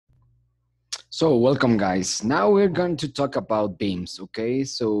So welcome guys. Now we're going to talk about beams, okay?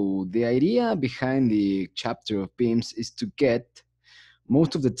 So the idea behind the chapter of beams is to get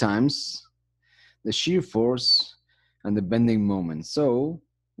most of the times the shear force and the bending moment. So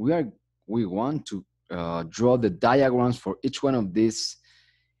we want to draw the diagrams for each one of these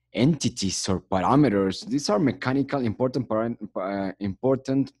entities or parameters. These are mechanical important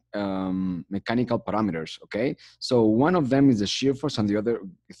mechanical parameters. Okay, so one of them is the shear force, and the other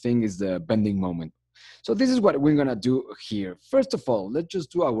thing is the bending moment. So this is what we're gonna do here. First of all, let's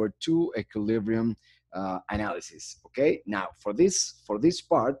just do our two equilibrium analysis. Okay, now for this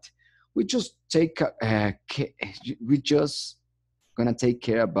part, we just we just gonna take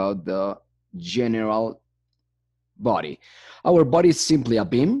care about the general body. Our body is simply a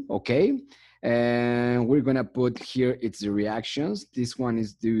beam, okay? And we're gonna put here its the reactions. This one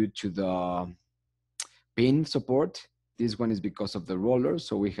is due to the pin support. This one is because of the roller,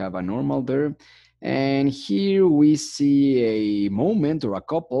 so we have a normal there. And here we see a moment or a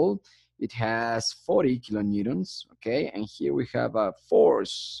couple. It has 40 kilonewtons, okay? And here we have a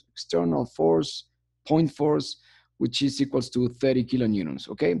force, external force, point force, which is equals to 30 kilonewtons,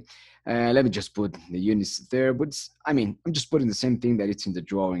 okay? Let me just put the units there, but I mean, I'm just putting the same thing that it's in the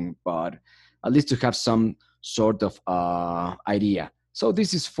drawing, but at least to have some sort of idea. So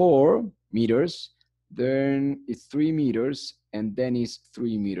this is 4 meters, then it's 3 meters, and then it's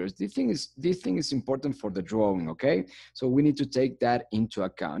 3 meters. This thing is important for the drawing, okay? So we need to take that into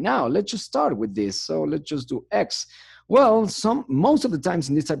account. Now let's just start with this. So let's just do X. Well, most of the times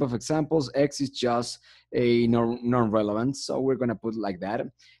in this type of examples, X is just a non-relevant. So we're gonna put like that.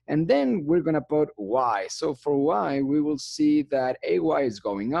 And then we're gonna put Y. So for Y, we will see that AY is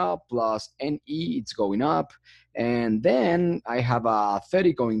going up plus NE, it's going up. And then I have a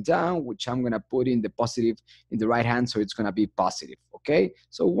 30 going down, which I'm gonna put in the positive in the right hand, so it's gonna be positive, okay?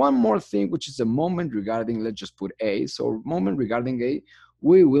 So one more thing, which is a moment regarding, let's just put A. So moment regarding A,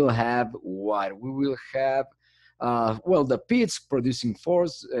 we will have what? We will have, well, the P is producing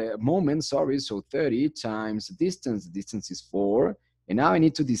force, moment, sorry, so 30 times the distance is 4, and now I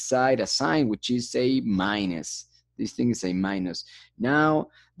need to decide a sign, which is a minus. This thing is a minus. Now,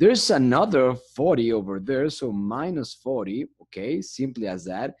 there's another 40 over there, so minus 40, okay, simply as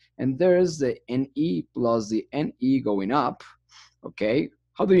that. And there's the NE plus the NE going up, okay.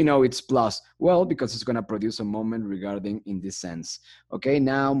 How do you know it's plus? Well, because it's gonna produce a moment regarding in this sense. Okay,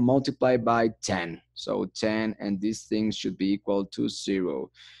 now multiply by 10. So 10, and this thing should be equal to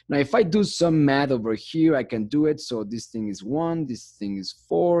 0. Now, if I do some math over here, I can do it. So this thing is 1, this thing is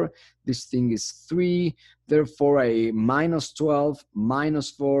 4, this thing is 3. Therefore, a minus 12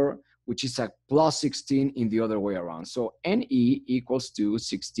 minus 4, which is a plus 16 in the other way around. So NE equals to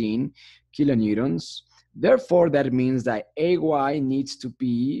 16 kilonewtons. Therefore, that means that AY needs to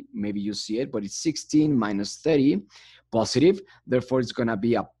be, maybe you see it, but it's 16 minus 30 positive. Therefore, it's going to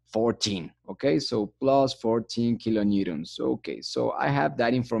be a 14. Okay, so plus 14 kilonewtons. Okay, so I have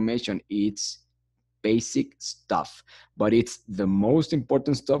that information. It's basic stuff, but it's the most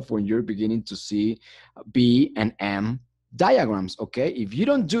important stuff when you're beginning to see B and M diagrams. Okay, if you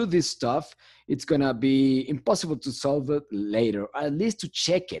don't do this stuff, it's gonna be impossible to solve it later, or at least to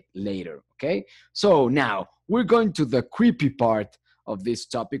check it later. Okay, so now we're going to the creepy part of this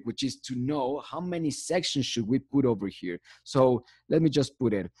topic, which is to know how many sections should we put over here. So let me just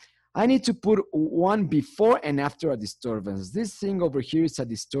put it. I need to put one before and after a disturbance. This thing over here is a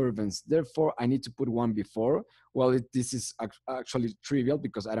disturbance. Therefore, I need to put one before. Well, this is actually trivial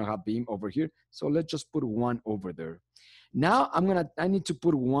because I don't have beam over here. So let's just put one over there. Now I need to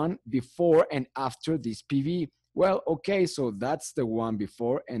put one before and after this PV. Well, okay, so that's the one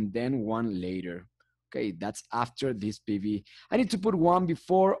before and then one later. Okay, that's after this PV. I need to put one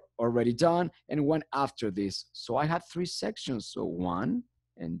before, already done, and one after this. So I have 3 sections. So 1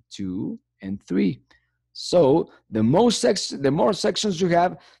 and 2 and 3. So the more sections you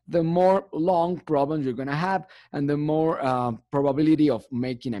have, the more long problems you're gonna have, and the more probability of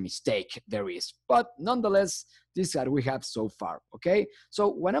making a mistake there is. But nonetheless, this is what we have so far, okay? So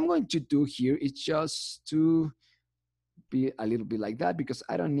what I'm going to do here is just to be a little bit like that because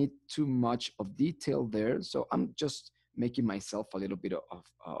I don't need too much of detail there. So I'm just making myself a little bit of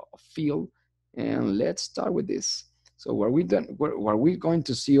feel, and let's start with this. So what we're going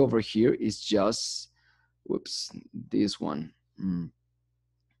to see over here is just, whoops, this one. I'm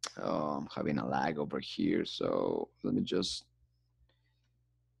having a lag over here. So let me just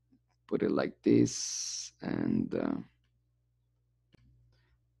put it like this. And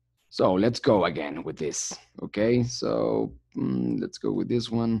so let's go again with this. Okay, so let's go with this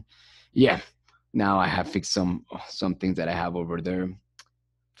one. Yeah, now I have fixed some things that I have over there.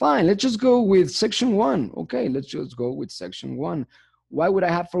 Fine, let's just go with section one. Okay, let's just go with section one. Why would I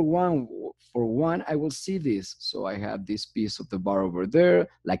have for one? For one, I will see this. So I have this piece of the bar over there,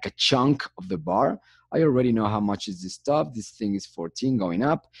 like a chunk of the bar. I already know how much is this stuff. This thing is 14 going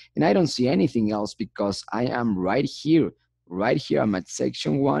up, and I don't see anything else because I am right here. Right here, I'm at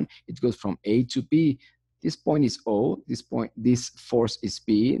section one. It goes from A to B. This point is O. This point, this force is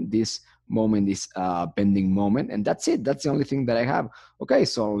P. This moment is bending moment, and that's it. That's the only thing that I have. Okay,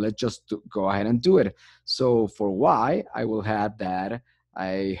 so let's just go ahead and do it. So for Y, I will have that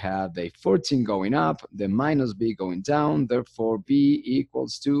I have the 14 going up, the minus B going down, therefore B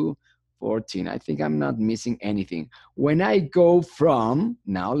equals to 14. I think I'm not missing anything. When I go from,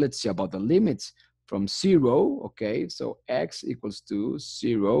 now let's see about the limits, from 0, okay, so X equals to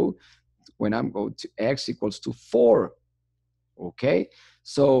 0, when I'm going to X equals to 4, okay?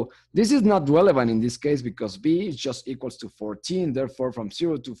 So this is not relevant in this case because B is just equals to 14. Therefore, from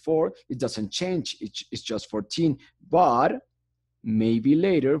 0 to 4, it doesn't change. It's just 14. But maybe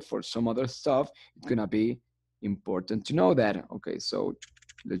later for some other stuff, it's going to be important to know that. Okay, so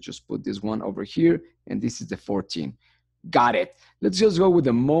let's just put this one over here. And this is the 14. Got it. Let's just go with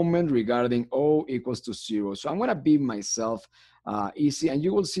the moment regarding O equals to 0. So I'm going to be myself easy. And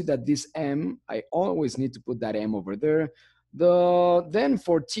you will see that this M, I always need to put that M over there. Then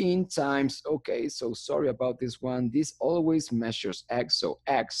 14 times, okay, so sorry about this one. This always measures X, so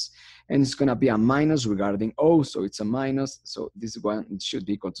X, and it's gonna be a minus regarding O, so it's a minus, so this one should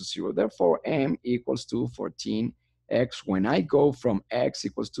be equal to 0. Therefore, M equals to 14X when I go from X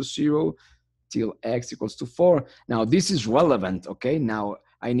equals to 0 till X equals to 4. Now, this is relevant, okay? Now,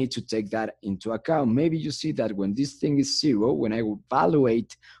 I need to take that into account. Maybe you see that when this thing is 0, when I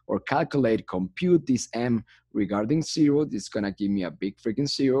evaluate or calculate, compute this M regarding 0, this is going to give me a big freaking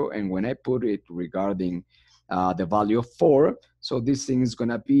 0. And when I put it regarding the value of 4, so this thing is going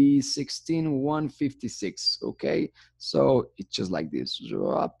to be 16,156, okay? So it's just like this,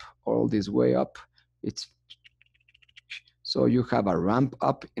 up, all this way up. It's so you have a ramp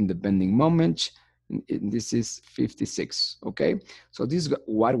up in the bending moment. This is 56, okay? So this is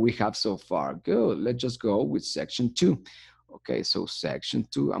what we have so far. Good, let's just go with section 2. Okay, so section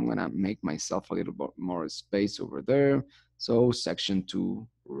 2, I'm gonna make myself a little bit more space over there. So section 2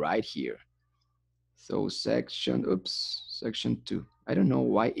 right here. So section 2. I don't know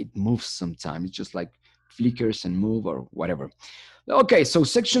why it moves sometimes. It's just like flickers and move or whatever. Okay, so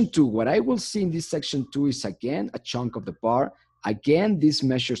section 2, what I will see in this section 2 is again a chunk of the bar. Again, this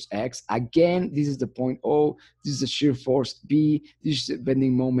measures X. Again, this is the point O. This is the shear force B. This is the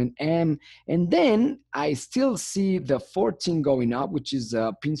bending moment M. And then I still see the 14 going up, which is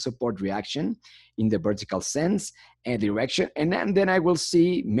a pin support reaction in the vertical sense and direction. And then I will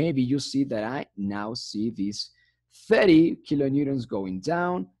see, maybe you see that I now see these 30 kilonewtons going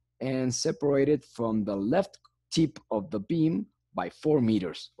down and separated from the left tip of the beam by 4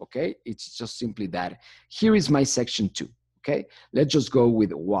 meters, okay? It's just simply that. Here is my section 2, okay? Let's just go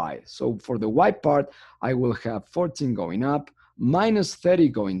with Y. So for the Y part, I will have 14 going up, minus 30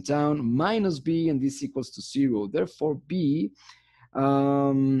 going down, minus B, and this equals to 0. Therefore, B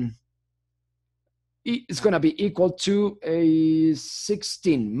it's going to be equal to a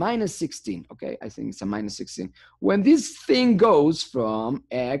 16, minus 16, okay? I think it's a minus 16. When this thing goes from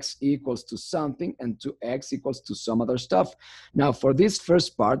X equals to something and to X equals to some other stuff. Now, for this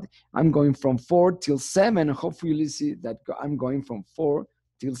first part, I'm going from 4 till 7. Hopefully, you see that I'm going from 4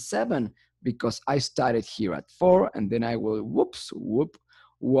 till 7 because I started here at 4, and then I will, walk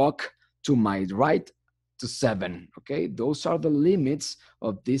to my right to 7, okay? Those are the limits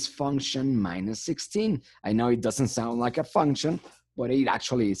of this function minus 16. I know it doesn't sound like a function, but it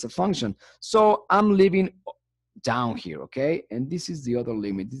actually is a function. So I'm leaving down here, okay? And this is the other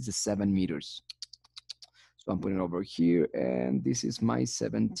limit. This is 7 meters. So I'm putting it over here, and this is my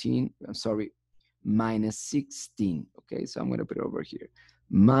 17, I'm sorry, minus 16, okay? So I'm gonna put it over here,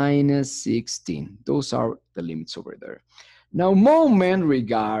 minus 16. Those are the limits over there. Now, moment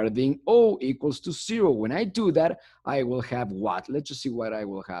regarding O equals to 0. When I do that, I will have what? Let's just see what I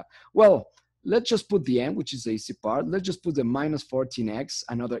will have. Well, let's just put the M, which is the easy part. Let's just put the minus 14x,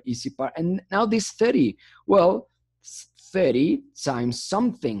 another easy part. And now this 30. Well, 30 times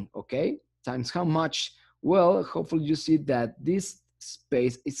something, okay? Times how much? Well, hopefully you see that this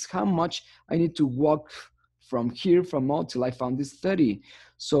space is how much I need to walk from here, from O till I found this 30.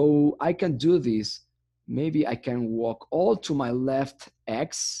 So I can do this. Maybe I can walk all to my left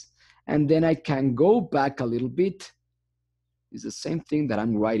X, and then I can go back a little bit is the same thing that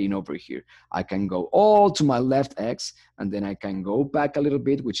I'm writing over here. I can go all to my left x, and then I can go back a little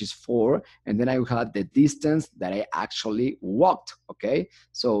bit, which is 4, and then I have the distance that I actually walked, okay?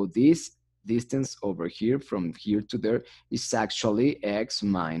 So this distance over here from here to there is actually x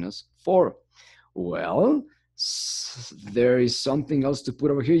minus 4. Well, there is something else to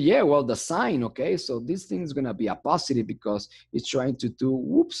put over here. Yeah, well, the sign, okay? So this thing is gonna be a positive because it's trying to do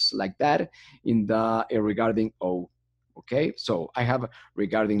whoops like that in the regarding O. Okay, so I have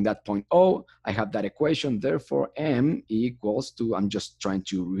regarding that point O, I have that equation. Therefore, M equals to, I'm just trying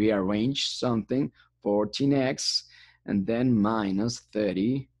to rearrange something, 14x, and then minus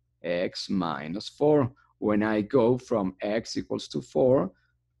 30x minus 4. When I go from x equals to 4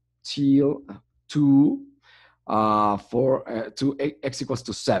 till 2 to x equals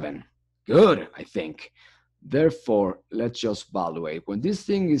to 7. Good, I think. Therefore, let's just evaluate. When this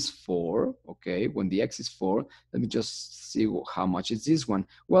thing is 4, okay, when the x is 4, let me just see how much is this one.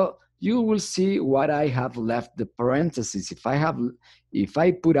 Well, you will see what I have left the parentheses. If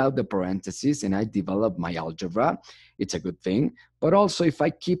I put out the parentheses and I develop my algebra, it's a good thing. But also, if I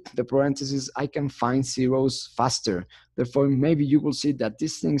keep the parentheses, I can find zeros faster. Therefore, maybe you will see that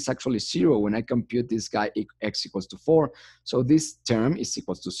this thing is actually 0 when I compute this guy x equals to 4. So this term is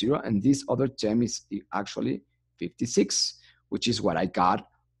equals to 0, and this other term is actually 56, which is what I got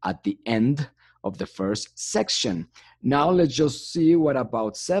at the end of the first section. Now let's just see what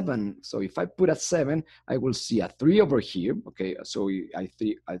about 7. So if I put a 7, I will see a 3 over here. Okay, so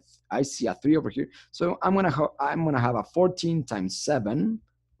I see a 3 over here. So I'm gonna have a 14 times 7,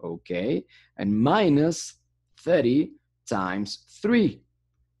 okay, and minus 30 times 3.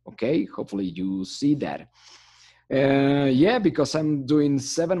 Okay, hopefully you see that. Yeah, because I'm doing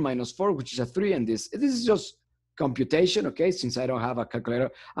 7 minus 4, which is a 3, and this is just computation, okay? Since I don't have a calculator,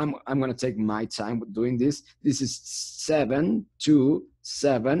 I'm gonna take my time doing this. This is 7 to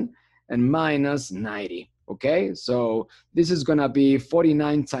 7 and minus 90, okay? So this is gonna be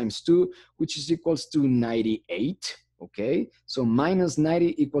 49 times 2, which is equals to 98, okay? So minus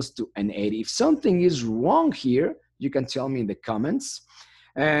 90 equals to an 80. If something is wrong here, you can tell me in the comments.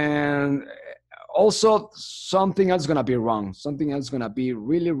 And also, something else is gonna be wrong. Something else is gonna be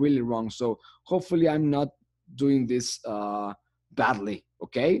really, really wrong. So hopefully I'm not doing this badly,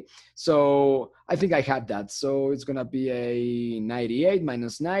 okay? So I think I had that. So it's gonna be a 98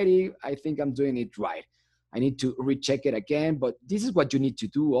 minus 90. I think I'm doing it right. I need to recheck it again, but this is what you need to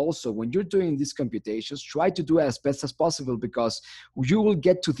do also. When you're doing these computations, try to do it as best as possible, because you will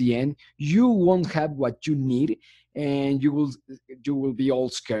get to the end, you won't have what you need, and you will be all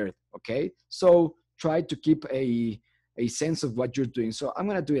scared, okay? So try to keep a sense of what you're doing. So I'm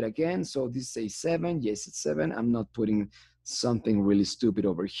gonna do it again. So this is a 7, yes, it's 7. I'm not putting something really stupid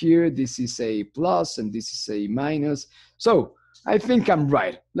over here. This is a plus and this is a minus. So I think I'm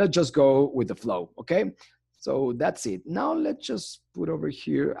right. Let's just go with the flow, okay? So that's it. Now let's just put over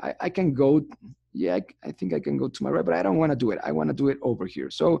here. I can go, yeah, I think I can go to my right, but I don't wanna do it. I wanna do it over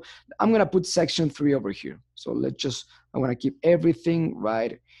here. So I'm gonna put section 3 over here. So I wanna keep everything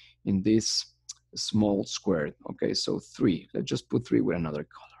right in this small square. Okay, so 3. Let's just put 3 with another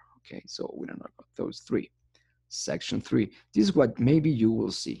color. Okay, so with another color, those 3. Section 3. This is what maybe you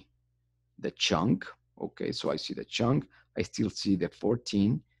will see. The chunk. Okay, so I see the chunk. I still see the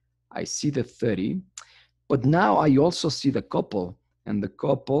 14. I see the 30. But now I also see the couple. And the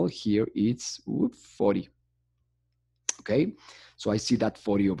couple here is 40. Okay, so I see that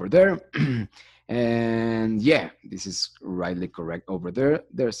 40 over there. And yeah, this is rightly correct over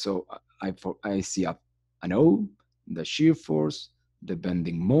there. So I see an O, the shear force, the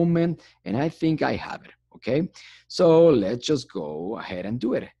bending moment, and I think I have it, okay? So let's just go ahead and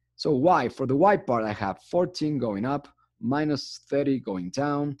do it. So Y, for the Y part, I have 14 going up, minus 30 going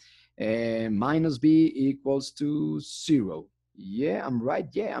down, and minus B equals to 0. Yeah, I'm right.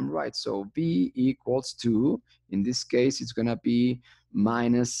 Yeah, I'm right. So B equals to, in this case, it's gonna be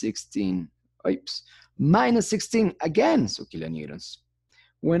minus 16. Oops, minus 16 again, so kilonewtons.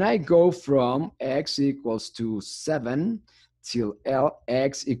 When I go from x equals to 7 till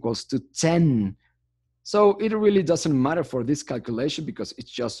x equals to 10, so it really doesn't matter for this calculation because it's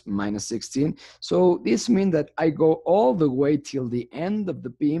just minus 16. So this means that I go all the way till the end of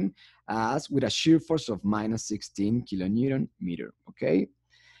the beam as with a shear force of minus 16 kilonewton meter, okay?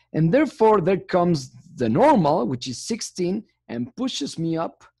 And therefore there comes the normal, which is 16, and pushes me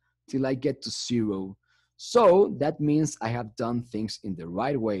up till I get to 0. So that means I have done things in the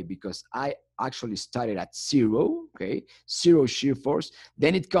right way because I actually started at 0, okay, 0 shear force.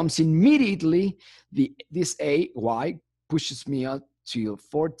 Then it comes immediately, this y pushes me up till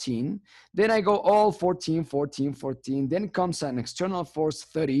 14. Then I go all 14, 14, 14. Then comes an external force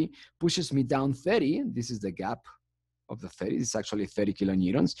 30, pushes me down 30. This is the gap of the 30. It's actually 30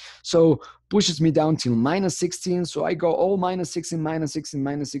 kilonewtons. So pushes me down till minus 16. So I go all minus 16, minus 16,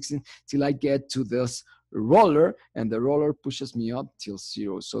 minus 16 till I get to this roller, and the roller pushes me up till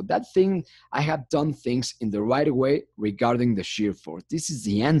 0. So that thing, I have done things in the right way regarding the shear force. This is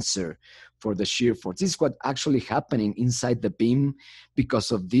the answer for the shear force. This is what actually happening inside the beam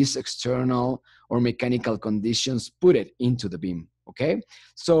because of these external or mechanical conditions put it into the beam, okay?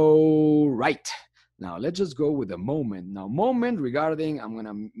 So, right. Now, let's just go with the moment. Now, moment regarding, I'm going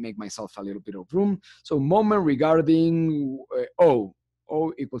to make myself a little bit of room. So, moment regarding O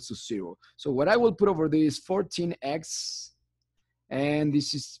equals to 0. So, what I will put over there is 14x, and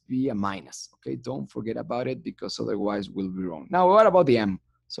this is be a minus. Okay, don't forget about it because otherwise we'll be wrong. Now, what about the M?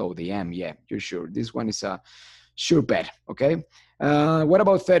 So, the M, yeah, you're sure. This one is a sure bet, okay? What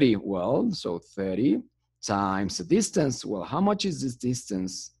about 30? Well, so 30 times the distance. Well, how much is this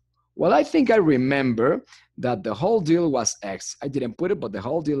distance? Well, I think I remember that the whole deal was x. I didn't put it, but the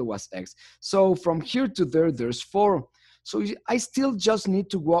whole deal was x. So from here to there, there's 4. So I still just need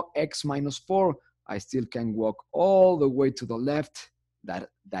to walk x minus 4. I still can walk all the way to the left. That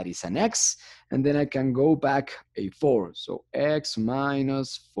is an x. And then I can go back a 4. So x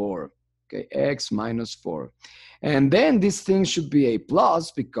minus 4. Okay, x minus 4. And then this thing should be a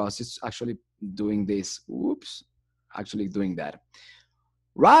plus because it's actually doing this. Oops, actually doing that.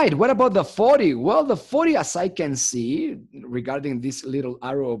 Right, what about the 40? Well, the 40, as I can see, regarding this little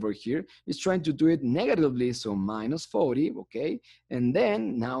arrow over here, is trying to do it negatively, so minus 40, okay? And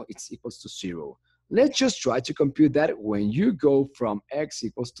then now it's equals to 0. Let's just try to compute that when you go from x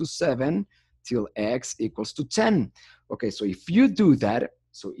equals to 7 till x equals to 10. Okay, so if you do that,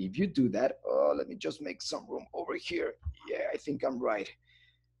 oh, let me just make some room over here. Yeah, I think I'm right.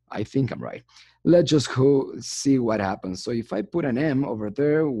 Let's just go see what happens. So if I put an M over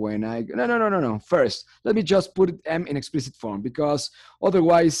there when I, no. First, let me just put M in explicit form because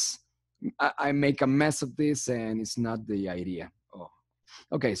otherwise I make a mess of this and it's not the idea. Oh,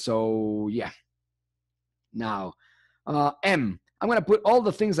 okay, so yeah. Now, M, I'm gonna put all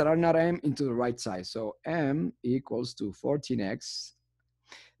the things that are not M into the right side. So M equals to 14x,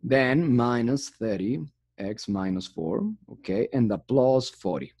 then minus 30, x minus 4, okay, and the plus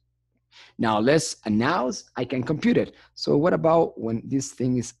 40. Now I can compute it. So what about when this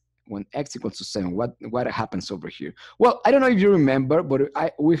thing is, when x equals to 7, what happens over here? Well, I don't know if you remember, but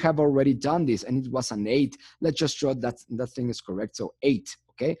we have already done this and it was an 8. Let's just show that thing is correct. So 8,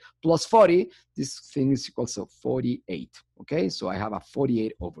 okay, plus 40, this thing is equal to 48, okay? So I have a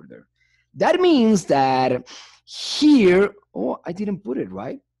 48 over there. That means that here, oh, I didn't put it,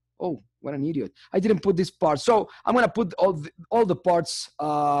 right? Oh, what an idiot. I didn't put this part. So I'm gonna put all the parts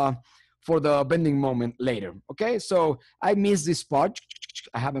for the bending moment later, okay? So I missed this part.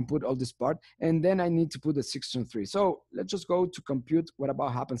 I haven't put all this part. And then I need to put the 6 and 3. So let's just go to compute what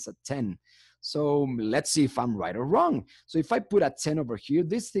about happens at 10. So let's see if I'm right or wrong. So if I put a 10 over here,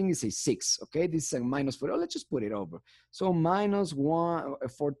 this thing is a 6, okay? This is a minus 4. Oh, let's just put it over. So minus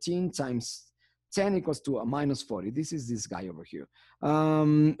 14 times 10 equals to a minus 40. This is this guy over here.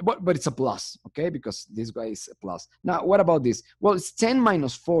 But it's a plus, okay? Because this guy is a plus. Now, what about this? Well, it's 10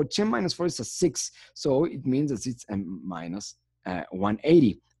 minus 4. 10 minus 4 is a 6. So it means that it's a minus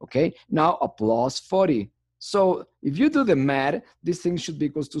 180, okay? Now, a plus 40. So if you do the math, this thing should be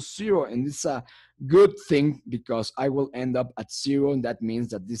equals to 0. And it's a good thing because I will end up at 0. And that means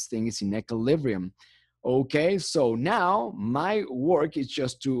that this thing is in equilibrium. Okay, so now my work is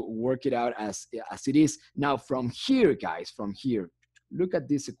just to work it out as it is. Now from here, guys, from here, look at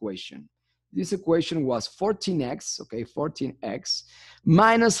this equation. This equation was 14x, okay, 14x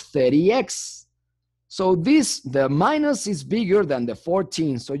minus 30x. So the minus is bigger than the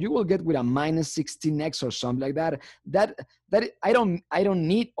 14. So you will get with a minus 16x or something like that. That I don't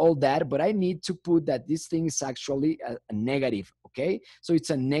need all that, but I need to put that this thing is actually a negative, okay? So it's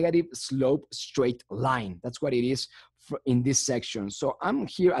a negative slope straight line. That's what it is in this section. So I'm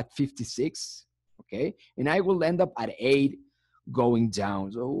here at 56, okay? And I will end up at 8 going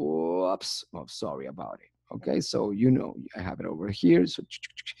down. So whoops, oh, sorry about it. Okay, so you know, I have it over here. So,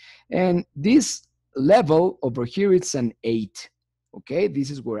 and this level over here, it's an 8. Okay,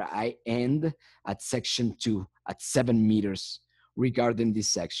 this is where I end at section 2 at 7 meters regarding this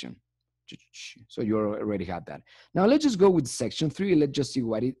section. So you already have that. Now let's just go with section 3. Let's just see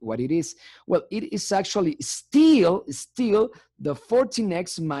what it is. Well, it is actually still the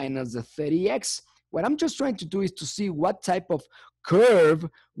 14x minus the 30x What I'm just trying to do is to see what type of curve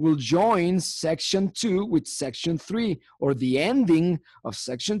will join section 2 with section 3, or the ending of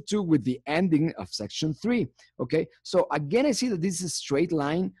section 2 with the ending of section 3. Okay, so again, I see that this is a straight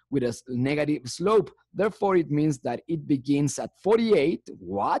line with a negative slope. Therefore, it means that it begins at 48.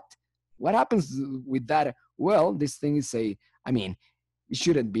 What happens with that? Well, this thing is it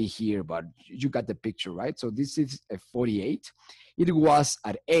shouldn't be here, but you got the picture, right? So this is a 48. It was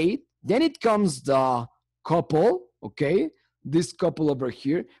at 8. Then it comes the couple, okay? This couple over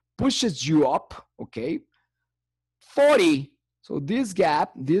here pushes you up, okay? 40. So this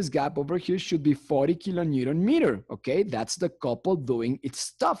gap over here should be 40 kilonewton meter, okay? That's the couple doing its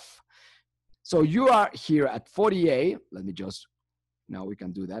stuff. So you are here at 48. Let me just, now we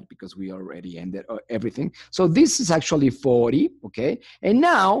can do that because we already ended everything. So this is actually 40, okay? And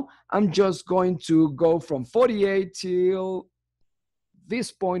now I'm just going to go from 48 till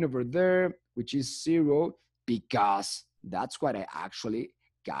this point over there, which is 0, because that's what I actually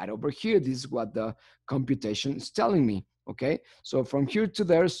got over here. This is what the computation is telling me, okay? So from here to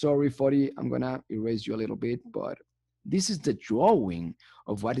there, sorry, 40, I'm gonna erase you a little bit, but this is the drawing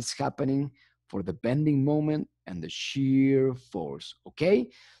of what is happening for the bending moment and the shear force, okay?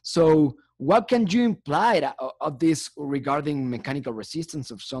 So what can you imply of this regarding mechanical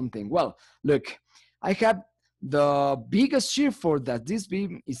resistance of something? Well, look, I have the biggest shear force that this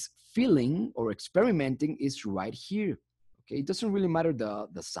beam is feeling or experimenting is right here. Okay, it doesn't really matter the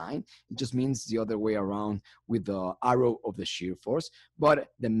sign. It just means the other way around with the arrow of the shear force. But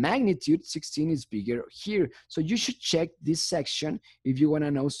the magnitude 16 is bigger here. So you should check this section if you want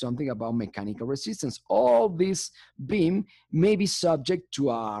to know something about mechanical resistance. All this beam may be subject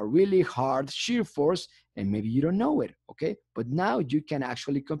to a really hard shear force, and maybe you don't know it, okay? But now you can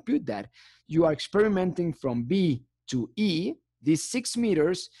actually compute that. You are experimenting from B to E, these 6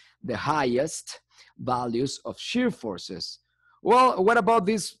 meters, the highest values of shear forces. Well, what about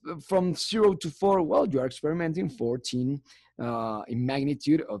this from 0 to 4? Well, you are experimenting 14 in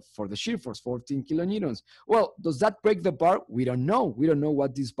magnitude for the shear force, 14 kilonewtons. Well, does that break the bar? We don't know. We don't know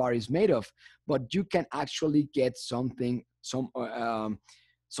what this bar is made of, but you can actually get some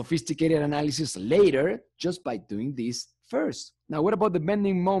sophisticated analysis later just by doing this first. Now, what about the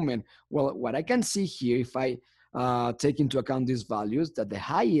bending moment? Well, what I can see here, if I take into account these values, that the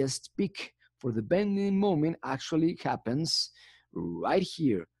highest peak for the bending moment actually happens right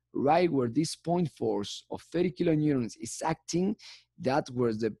here, right where this point force of 30 kilonewtons is acting. That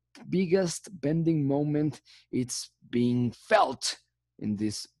where the biggest bending moment it's being felt in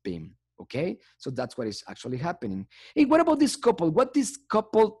this beam. Okay, so that's what is actually happening. Hey, what about this couple? What this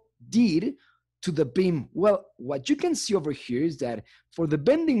couple did to the beam? Well, what you can see over here is that for the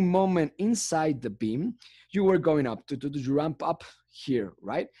bending moment inside the beam, you were going up to ramp up here,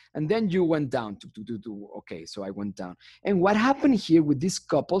 right? And then you went down okay, so I went down. And what happened here with this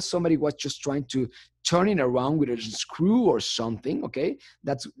couple, somebody was just trying to turn it around with a screw or something, okay?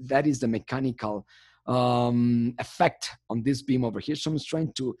 That is the mechanical effect on this beam over here. Someone's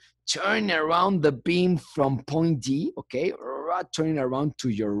trying to turn around the beam from point D, okay? Turning around to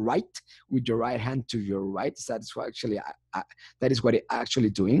your right with your right hand to your right. That's what actually that is what it's actually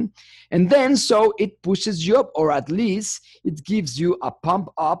doing. And then so it pushes you up, or at least it gives you a pump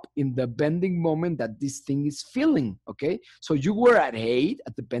up in the bending moment that this thing is feeling, okay? So you were at 8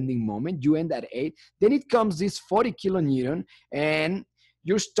 at the bending moment, you end at 8, then it comes this 40 kilonewton, and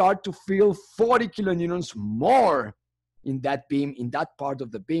you start to feel 40 kilonewtons more in that beam, in that part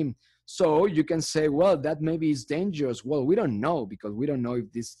of the beam. So you can say, well, that maybe is dangerous. Well, we don't know, because we don't know if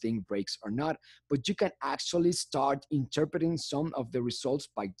this thing breaks or not, but you can actually start interpreting some of the results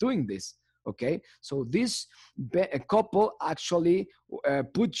by doing this, okay? So this couple actually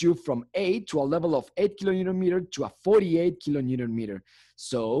puts you from 8 to a level of 8 kilonewton meter to a 48 kilonewton meter.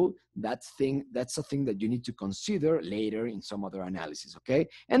 So that's a thing that you need to consider later in some other analysis, okay?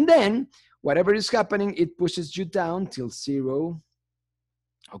 And then whatever is happening, it pushes you down till 0,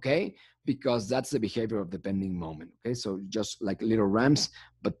 okay? Because that's the behavior of the bending moment, okay? So just like little ramps,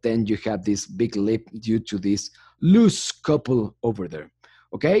 but then you have this big lip due to this loose couple over there,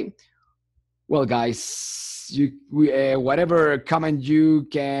 okay? Well, guys, whatever comment you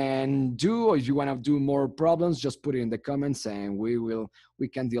can do, or if you want to do more problems, just put it in the comments and we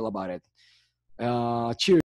can deal about it. Cheers.